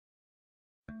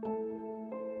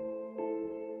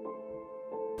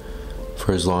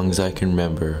For as long as I can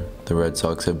remember, the Red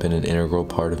Sox have been an integral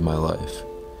part of my life.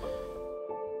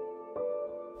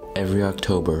 Every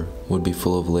October would be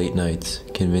full of late nights,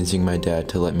 convincing my dad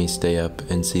to let me stay up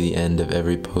and see the end of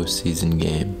every postseason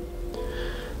game.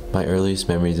 My earliest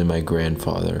memories of my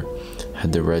grandfather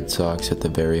had the Red Sox at the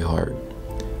very heart.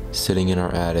 Sitting in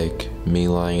our attic, me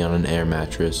lying on an air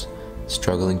mattress,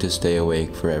 struggling to stay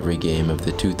awake for every game of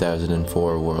the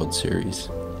 2004 World Series.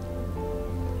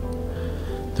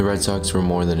 The Red Sox were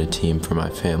more than a team for my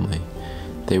family.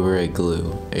 They were a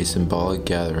glue, a symbolic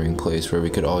gathering place where we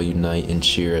could all unite and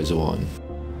cheer as one.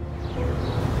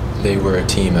 They were a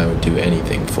team I would do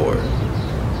anything for,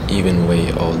 even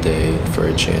wait all day for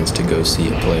a chance to go see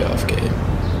a playoff game.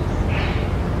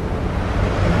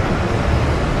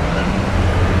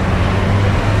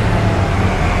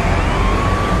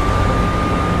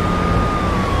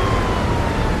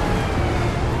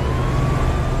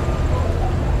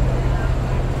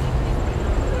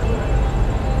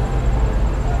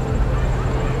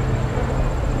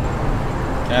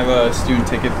 Can I have a student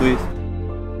ticket, please?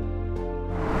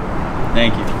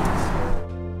 Thank you.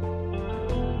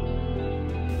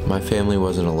 My family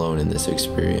wasn't alone in this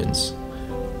experience.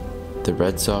 The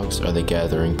Red Sox are the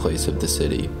gathering place of the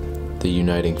city, the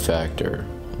uniting factor,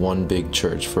 one big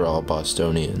church for all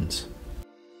Bostonians.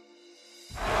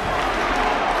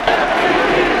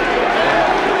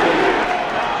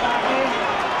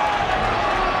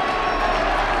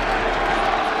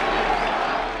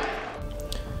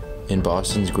 In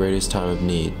Boston's greatest time of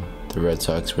need, the Red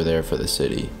Sox were there for the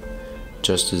city,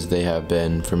 just as they have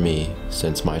been for me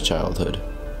since my childhood.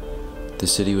 The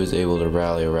city was able to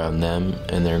rally around them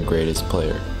and their greatest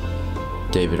player,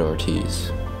 David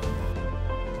Ortiz.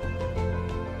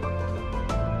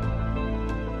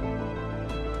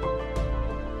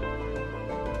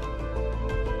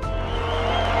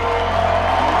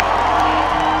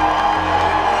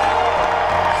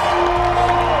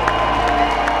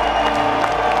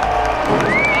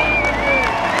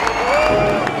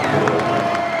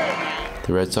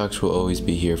 The Red Sox will always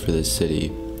be here for this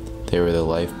city. They were the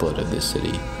lifeblood of this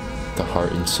city, the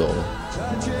heart and soul,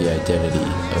 the identity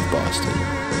of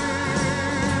Boston.